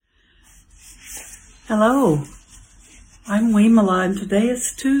Hello, I'm Wimala, and today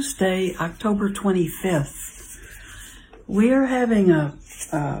is Tuesday, October 25th. We're having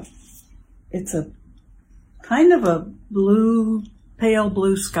it's a kind of a pale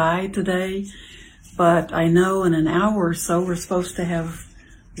blue sky today, but I know in an hour or so we're supposed to have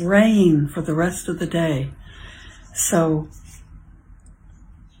rain for the rest of the day. So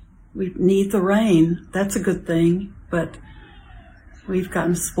we need the rain. That's a good thing, but we've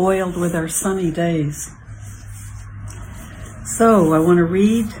gotten spoiled with our sunny days. So I want to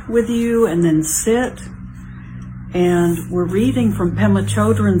read with you and then sit. And we're reading from Pema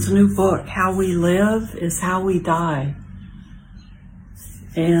Chodron's new book, How We Live is How We Die.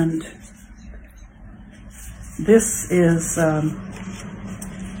 And this is,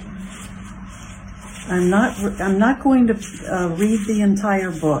 I'm not going to read the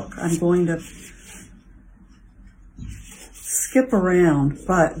entire book. I'm going to skip around,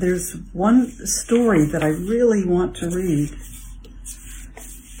 but there's one story that I really want to read.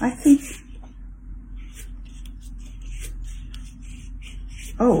 I think,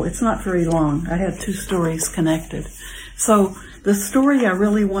 it's not very long. I had two stories connected. So the story I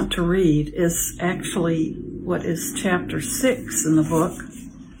really want to read is actually what is chapter 6 in the book.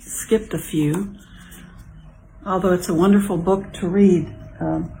 Skipped a few, although it's a wonderful book to read.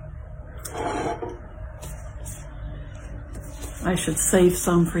 I should save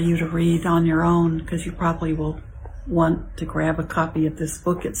some for you to read on your own, because you probably will want to grab a copy of this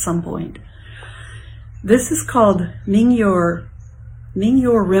book at some point. This is called Mingyur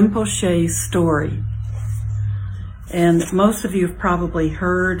Rinpoche's story. And most of you have probably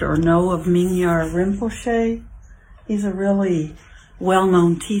heard or know of Mingyur Rinpoche. He's a really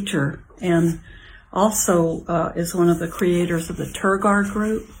well-known teacher and also is one of the creators of the Turgar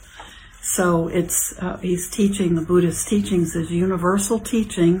group. So he's teaching the Buddhist teachings as universal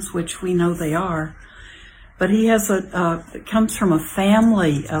teachings, which we know they are. But he has comes from a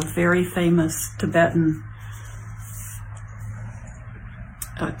family of very famous Tibetan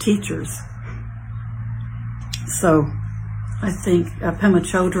teachers. So I think Pema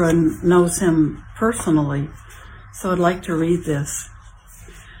Chodron knows him personally. So I'd like to read this.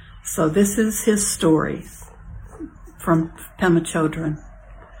 So this is his story from Pema Chodron.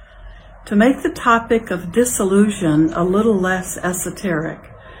 To make the topic of disillusion a little less esoteric,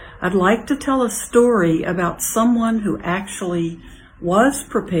 I'd like to tell a story about someone who actually was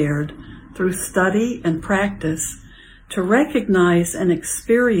prepared through study and practice to recognize and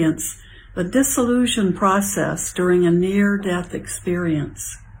experience the dissolution process during a near-death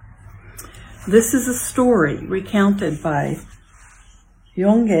experience. This is a story recounted by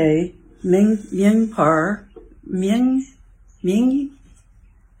Yongey Ming.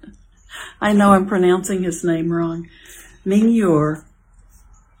 I know I'm pronouncing his name wrong. Mingyur.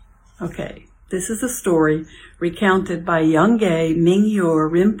 Okay, this is a story recounted by Yongey Mingyur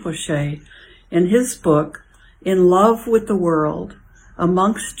Rinpoche in his book, In Love with the World, A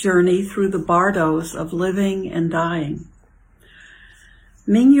Monk's Journey Through the Bardos of Living and Dying.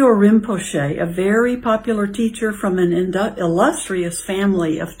 Mingyur Rinpoche, a very popular teacher from an illustrious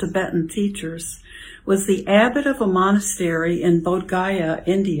family of Tibetan teachers, was the abbot of a monastery in Bodh Gaya,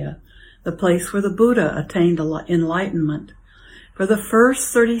 India, the place where the Buddha attained enlightenment. For the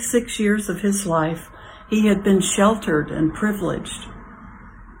first 36 years of his life, he had been sheltered and privileged.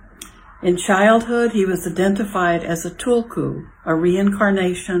 In childhood, he was identified as a tulku, a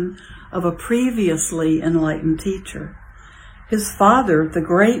reincarnation of a previously enlightened teacher. His father, the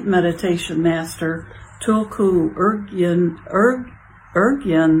great meditation master, Tulku Urgyen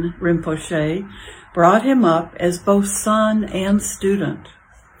Rinpoche, brought him up as both son and student.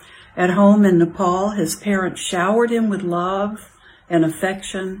 At home in Nepal, his parents showered him with love and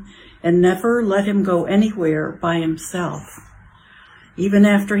affection and never let him go anywhere by himself. Even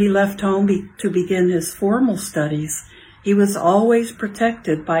after he left home to begin his formal studies, he was always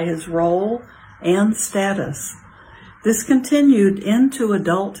protected by his role and status. This continued into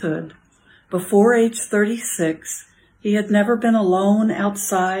adulthood. Before age 36, he had never been alone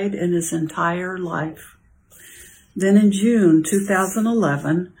outside in his entire life. Then in June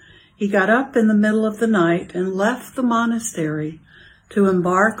 2011, he got up in the middle of the night and left the monastery to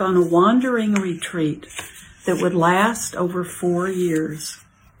embark on a wandering retreat that would last over 4 years.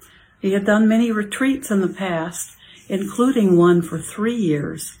 He had done many retreats in the past, including one for 3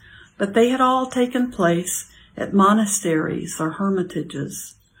 years, but they had all taken place at monasteries or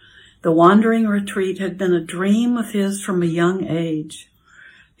hermitages. The wandering retreat had been a dream of his from a young age.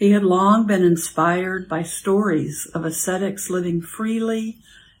 He had long been inspired by stories of ascetics living freely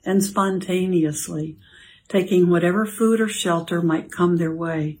and spontaneously, taking whatever food or shelter might come their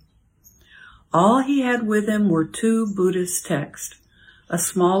way. All he had with him were 2 Buddhist texts, a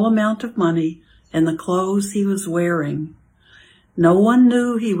small amount of money, and the clothes he was wearing. No one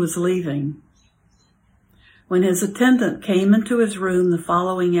knew he was leaving. When his attendant came into his room the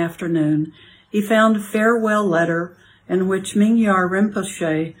following afternoon, he found a farewell letter in which Mingyar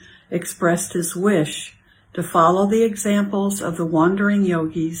Rinpoche expressed his wish to follow the examples of the wandering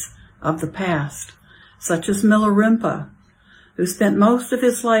yogis of the past, such as Milarepa, who spent most of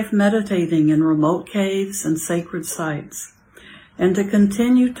his life meditating in remote caves and sacred sites. And to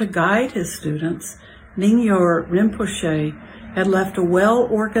continue to guide his students, Mingyar Rinpoche had left a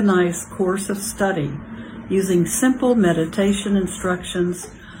well-organized course of study using simple meditation instructions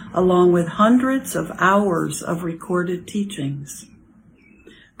along with hundreds of hours of recorded teachings.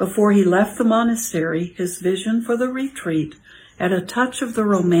 Before he left the monastery, his vision for the retreat had a touch of the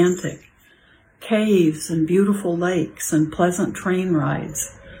romantic, caves and beautiful lakes and pleasant train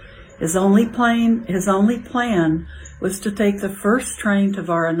rides. His only plan was to take the first train to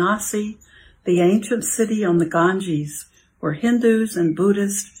Varanasi, the ancient city on the Ganges, where Hindus and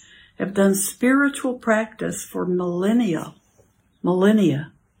Buddhists have done spiritual practice for millennia.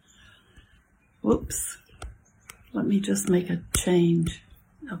 Whoops. Let me just make a change.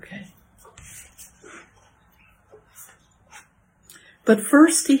 Okay. But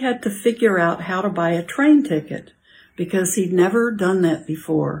first he had to figure out how to buy a train ticket because he'd never done that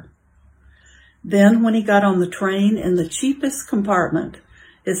before. Then when he got on the train in the cheapest compartment,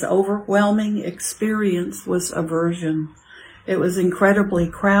 his overwhelming experience was aversion. It was incredibly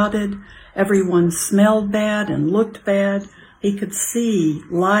crowded. Everyone smelled bad and looked bad. He could see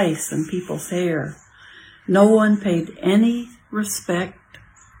lice in people's hair. No one paid any respect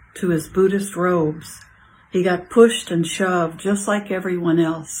to his Buddhist robes. He got pushed and shoved just like everyone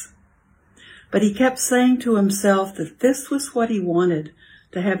else. But he kept saying to himself that this was what he wanted,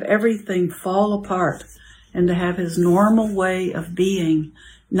 to have everything fall apart and to have his normal way of being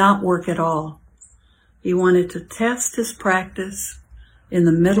not work at all. He wanted to test his practice in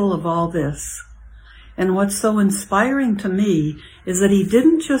the middle of all this. And what's so inspiring to me is that he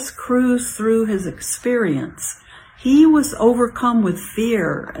didn't just cruise through his experience. He was overcome with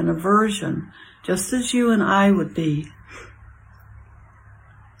fear and aversion, just as you and I would be.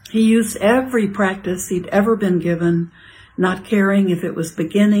 He used every practice he'd ever been given, not caring if it was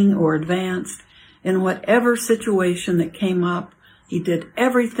beginning or advanced. In whatever situation that came up, he did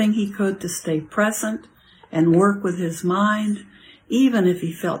everything he could to stay present and work with his mind, even if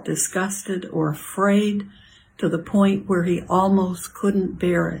he felt disgusted or afraid to the point where he almost couldn't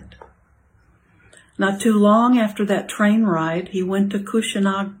bear it. Not too long after that train ride, he went to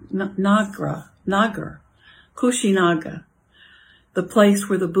Kushinaga, the place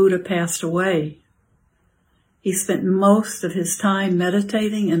where the Buddha passed away. He spent most of his time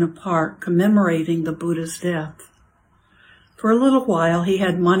meditating in a park commemorating the Buddha's death. For a little while, he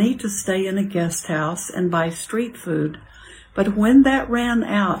had money to stay in a guest house and buy street food, but when that ran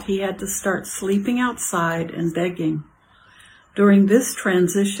out, he had to start sleeping outside and begging. During this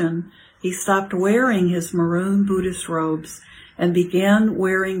transition, he stopped wearing his maroon Buddhist robes and began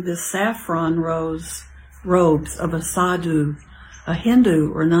wearing the saffron robes of a sadhu, a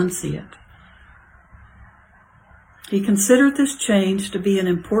Hindu renunciate. He considered this change to be an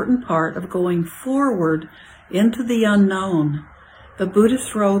important part of going forward into the unknown. The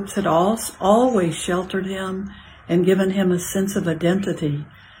Buddhist robes had always sheltered him and given him a sense of identity,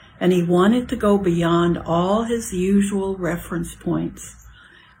 and he wanted to go beyond all his usual reference points,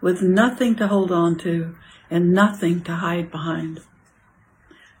 with nothing to hold on to and nothing to hide behind.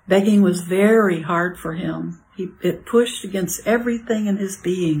 Begging was very hard for him. It pushed against everything in his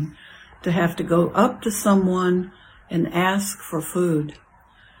being to have to go up to someone and ask for food.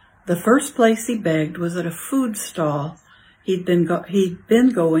 The first place he begged was at a food stall he'd been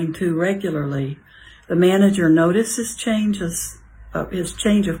going to regularly. The manager noticed his change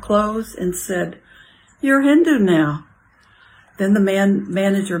of clothes and said, "You're Hindu now." Then the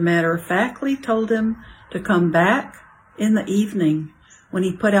manager matter-of-factly told him to come back in the evening when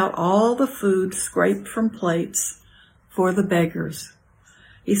he put out all the food scraped from plates for the beggars.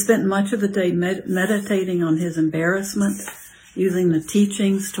 He spent much of the day meditating on his embarrassment, using the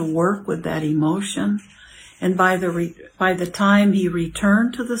teachings to work with that emotion. And by the time he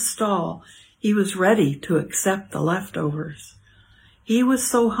returned to the stall, he was ready to accept the leftovers. He was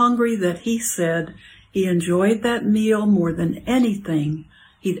so hungry that he said he enjoyed that meal more than anything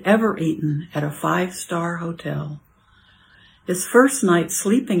he'd ever eaten at a 5-star hotel. His first night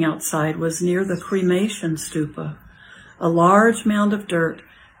sleeping outside was near the cremation stupa, a large mound of dirt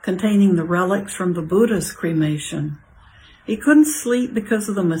containing the relics from the Buddha's cremation. He couldn't sleep because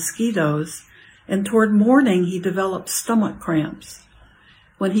of the mosquitoes, and toward morning he developed stomach cramps.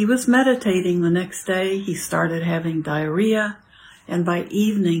 When he was meditating the next day, he started having diarrhea, and by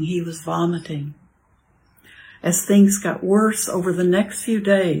evening he was vomiting. As things got worse over the next few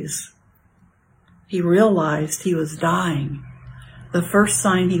days, he realized he was dying. The first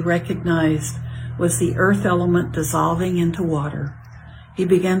sign he recognized was the earth element dissolving into water. He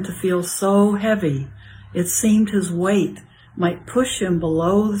began to feel so heavy, it seemed his weight might push him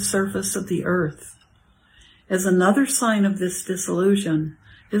below the surface of the earth. As another sign of this disillusion,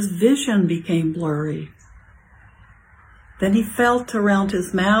 his vision became blurry. Then he felt around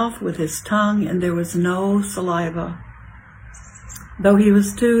his mouth with his tongue, and there was no saliva. Though he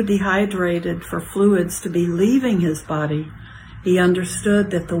was too dehydrated for fluids to be leaving his body, he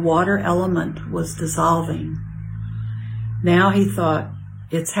understood that the water element was dissolving. Now he thought,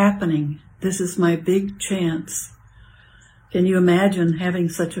 it's happening. This is my big chance. Can you imagine having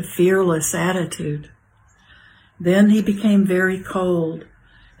such a fearless attitude? Then he became very cold,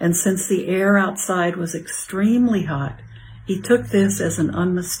 and since the air outside was extremely hot, he took this as an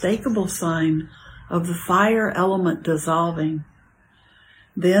unmistakable sign of the fire element dissolving.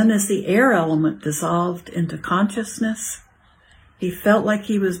 Then, as the air element dissolved into consciousness, he felt like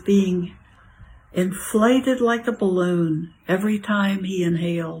he was being inflated like a balloon every time he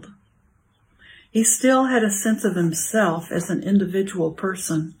inhaled. He still had a sense of himself as an individual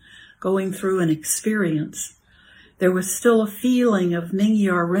person going through an experience. There was still a feeling of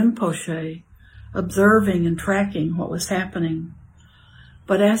Mingyur Rinpoche, observing and tracking what was happening.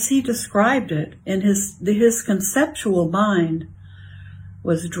 But as he described it, in his conceptual mind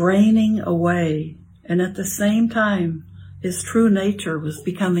was draining away, and at the same time, his true nature was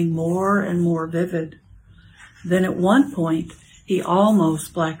becoming more and more vivid. Then at one point, he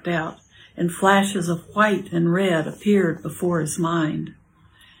almost blacked out, and flashes of white and red appeared before his mind.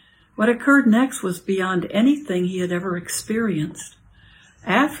 What occurred next was beyond anything he had ever experienced.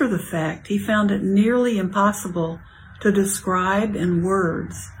 After the fact, he found it nearly impossible to describe in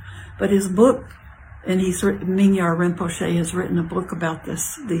words. But his book, and Mingyur Rinpoche has written a book about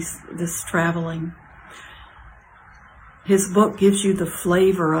this traveling. His book gives you the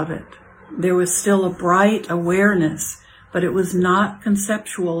flavor of it. There was still a bright awareness, but it was not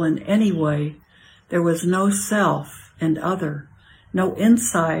conceptual in any way. There was no self and other, no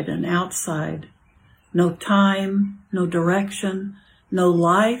inside and outside, no time, no direction, no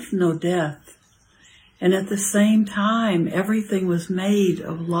life, no death. And at the same time, everything was made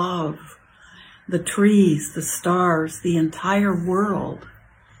of love. The trees, the stars, the entire world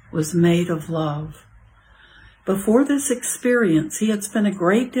was made of love. Before this experience, he had spent a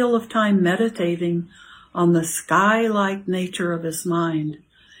great deal of time meditating on the sky-like nature of his mind.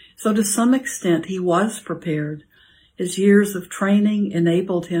 So to some extent, he was prepared. His years of training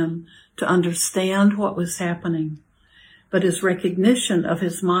enabled him to understand what was happening. But his recognition of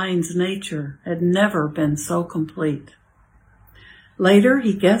his mind's nature had never been so complete. Later,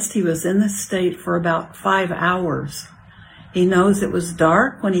 he guessed he was in this state for about 5 hours. He knows it was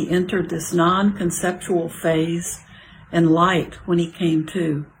dark when he entered this non-conceptual phase and light when he came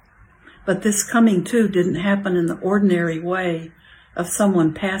to. But this coming to didn't happen in the ordinary way of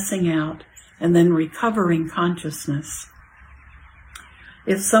someone passing out and then recovering consciousness.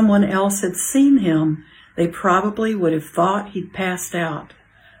 If someone else had seen him, they probably would have thought he'd passed out.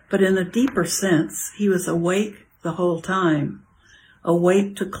 But in a deeper sense, he was awake the whole time,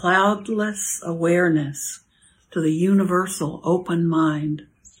 awake to cloudless awareness, to the universal open mind.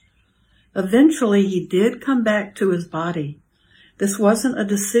 Eventually, he did come back to his body. This wasn't a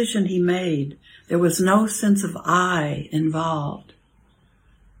decision he made. There was no sense of I involved.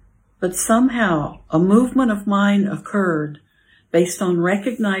 But somehow, a movement of mind occurred based on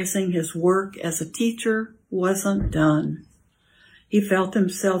recognizing his work as a teacher wasn't done. He felt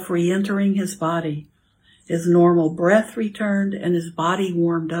himself re-entering his body. His normal breath returned and his body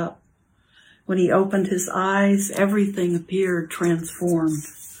warmed up. When he opened his eyes, everything appeared transformed.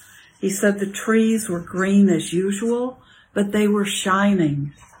 He said the trees were green as usual, but they were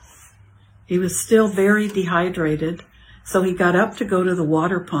shining. He was still very dehydrated, so he got up to go to the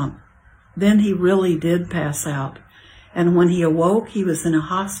water pump. Then he really did pass out, and when he awoke, he was in a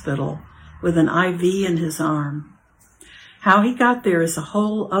hospital with an IV in his arm. How he got there is a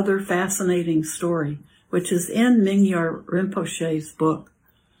whole other fascinating story, which is in Mingyur Rinpoche's book.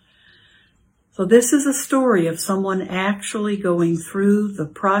 So this is a story of someone actually going through the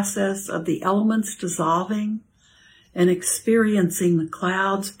process of the elements dissolving and experiencing the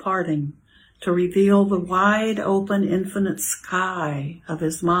clouds parting to reveal the wide open infinite sky of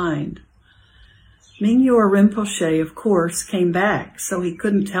his mind. Mingyur Rinpoche, of course, came back, so he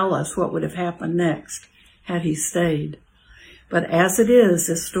couldn't tell us what would have happened next had he stayed. But as it is,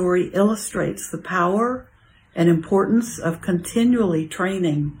 this story illustrates the power and importance of continually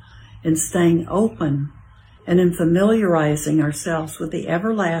training in staying open and in familiarizing ourselves with the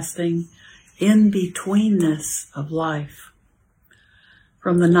everlasting in-betweenness of life.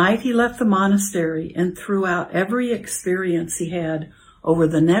 From the night he left the monastery and throughout every experience he had over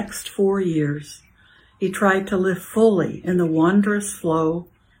the next 4 years, he tried to live fully in the wondrous flow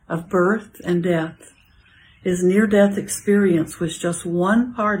of birth and death. His near-death experience was just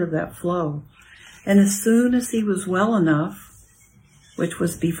one part of that flow, and as soon as he was well enough, which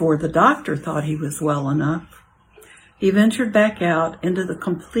was before the doctor thought he was well enough, he ventured back out into the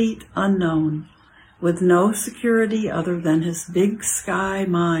complete unknown with no security other than his big sky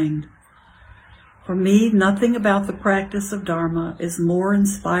mind. For me, nothing about the practice of Dharma is more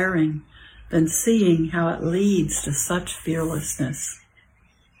inspiring than seeing how it leads to such fearlessness.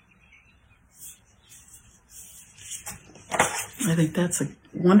 I think that's a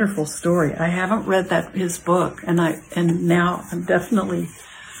wonderful story. I haven't read his book, and now I'm definitely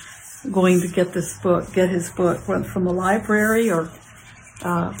going to get his book from the library or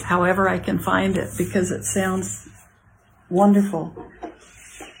however I can find it, because it sounds wonderful.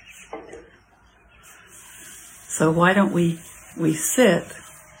 So why don't we sit,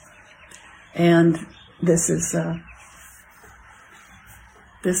 and this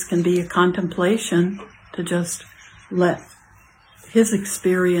can be a contemplation to just let his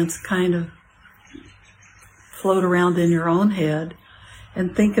experience kind of float around in your own head,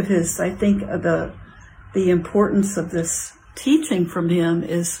 and think of the importance of this teaching from him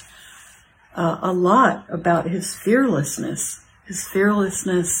is a lot about his fearlessness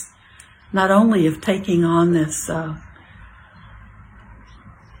not only of taking on this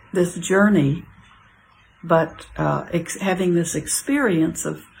journey, but having this experience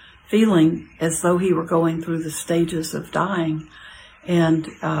of feeling as though he were going through the stages of dying, and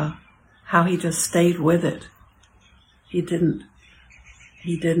how he just stayed with it. He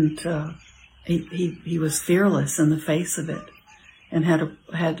was fearless in the face of it, and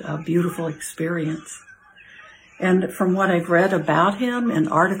had a beautiful experience. And from what I've read about him in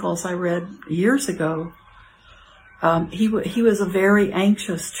articles I read years ago, he was a very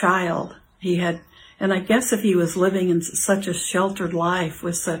anxious child. And I guess if he was living in such a sheltered life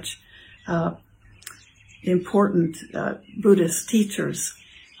with such important Buddhist teachers,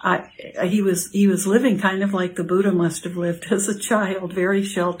 he was living kind of like the Buddha must have lived as a child, very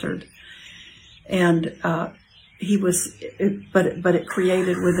sheltered. And but it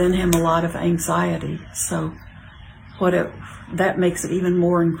created within him a lot of anxiety. So that makes it even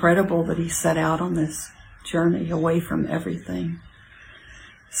more incredible that he set out on this journey away from everything.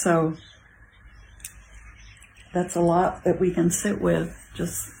 So that's a lot that we can sit with,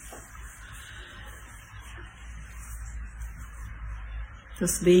 just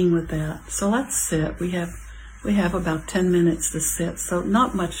being with that. So let's sit. We have about 10 minutes to sit, so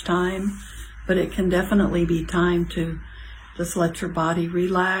not much time, but it can definitely be time to just let your body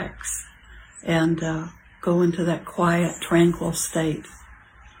relax and go into that quiet, tranquil state.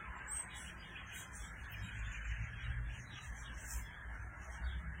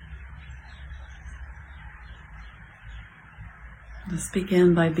 Let's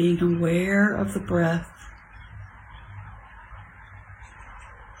begin by being aware of the breath.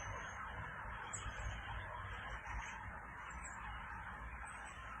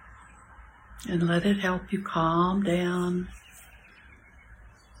 And let it help you calm down.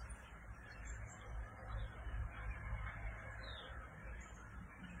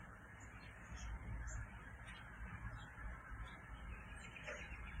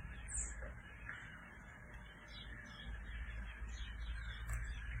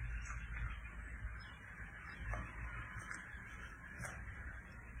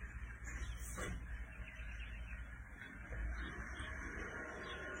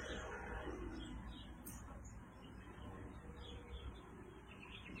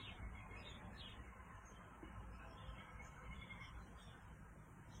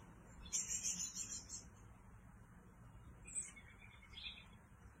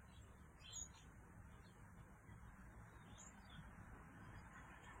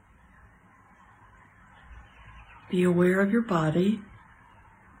 Be aware of your body.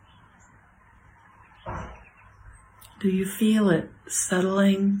 Do you feel it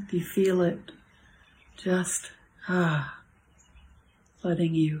settling? Do you feel it just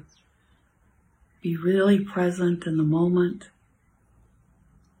letting you be really present in the moment?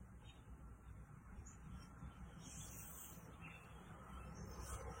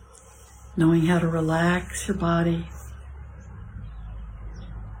 knowing how to relax your body.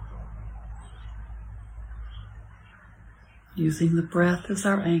 Using the breath as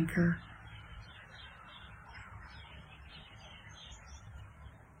our anchor.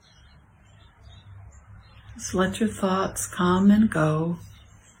 Just let your thoughts come and go.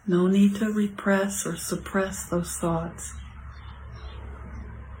 No need to repress or suppress those thoughts.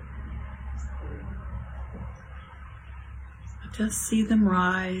 Just see them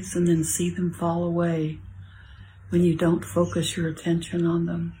rise and then see them fall away when you don't focus your attention on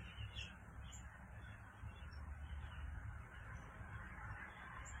them.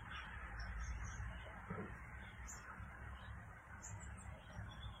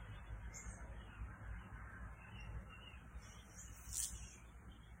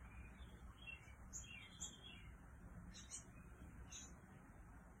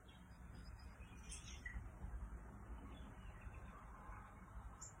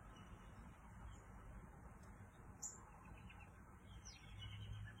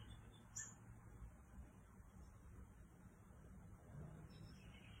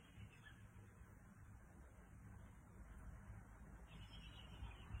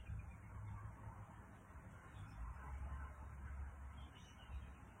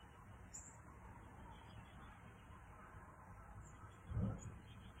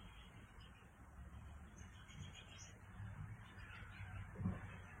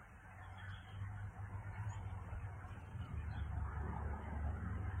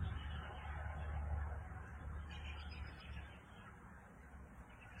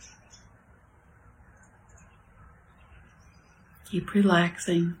 Keep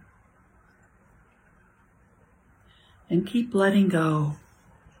relaxing and keep letting go.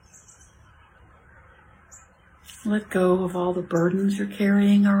 Let go of all the burdens you're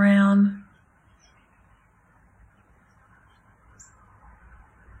carrying around.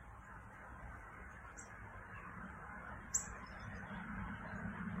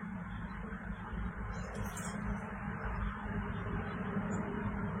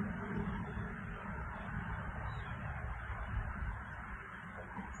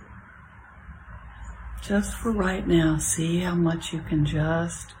 Just for right now, see how much you can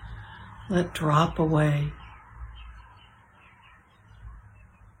just let drop away.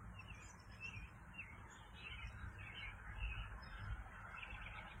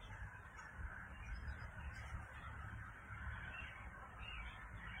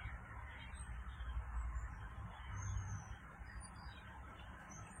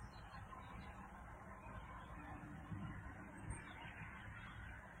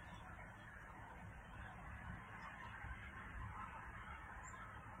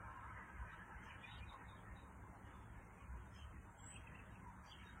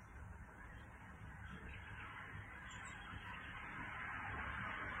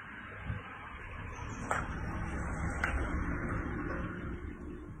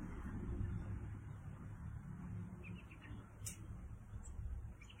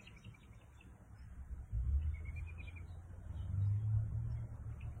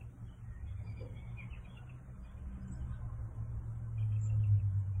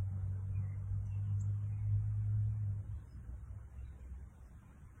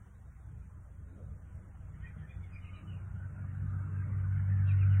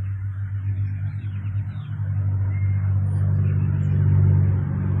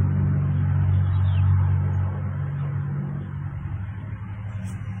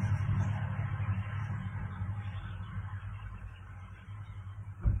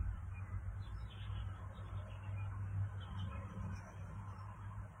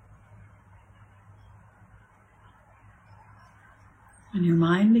 When your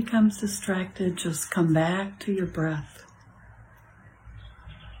mind becomes distracted, just come back to your breath.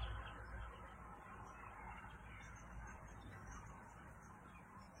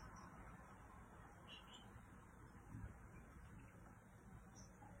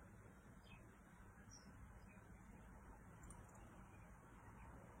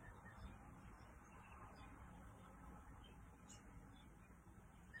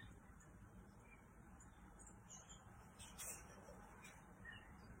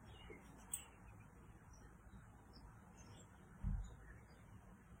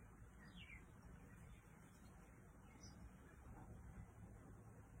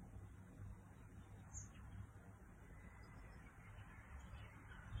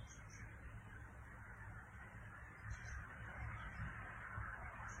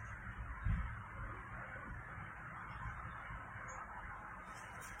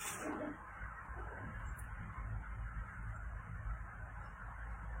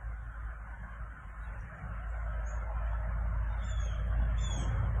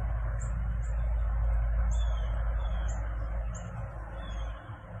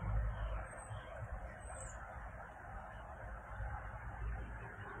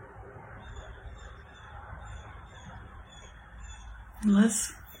 And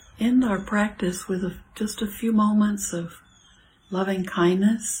let's end our practice with just a few moments of loving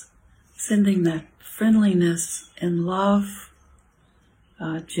kindness, sending that friendliness and love,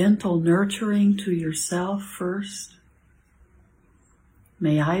 gentle nurturing to yourself first.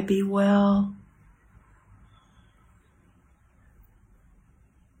 May I be well.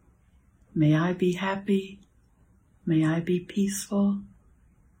 May I be happy. May I be peaceful.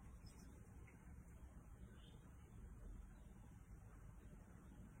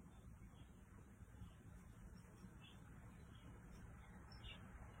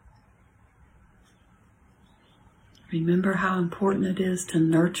 Remember how important it is to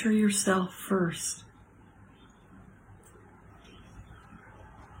nurture yourself first.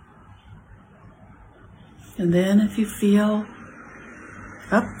 And then if you feel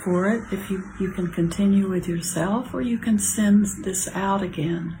up for it, if you can continue with yourself, or you can send this out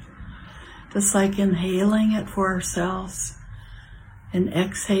again. Just like inhaling it for ourselves and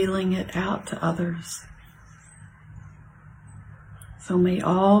exhaling it out to others. So may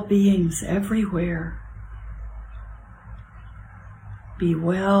all beings everywhere be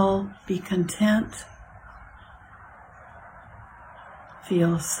well, be content,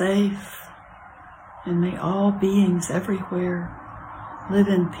 feel safe, and may all beings everywhere live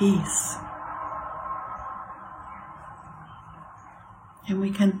in peace. And we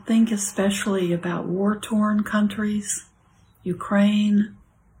can think especially about war-torn countries, Ukraine.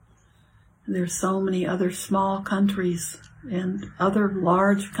 There's so many other small countries and other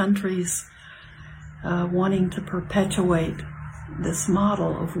large countries wanting to perpetuate this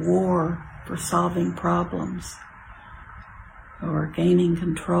model of war for solving problems or gaining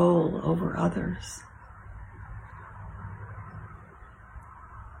control over others.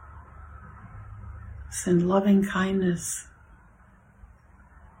 Send loving kindness.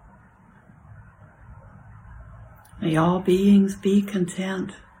 May all beings be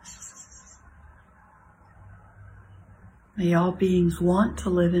content. May all beings want to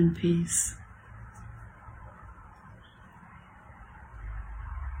live in peace.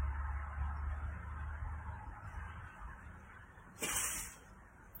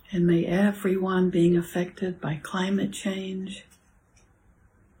 And may everyone being affected by climate change,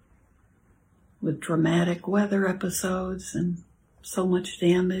 with dramatic weather episodes and so much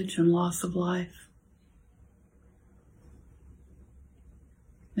damage and loss of life,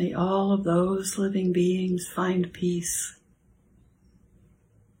 may all of those living beings find peace.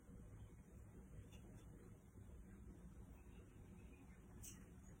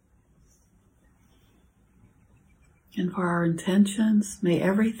 And for our intentions, may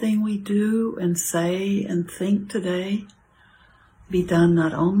everything we do and say and think today be done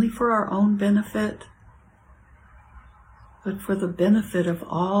not only for our own benefit, but for the benefit of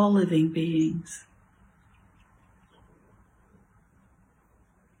all living beings.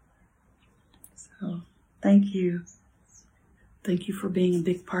 So, thank you. Thank you for being a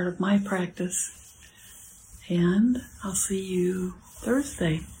big part of my practice. And I'll see you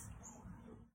Thursday.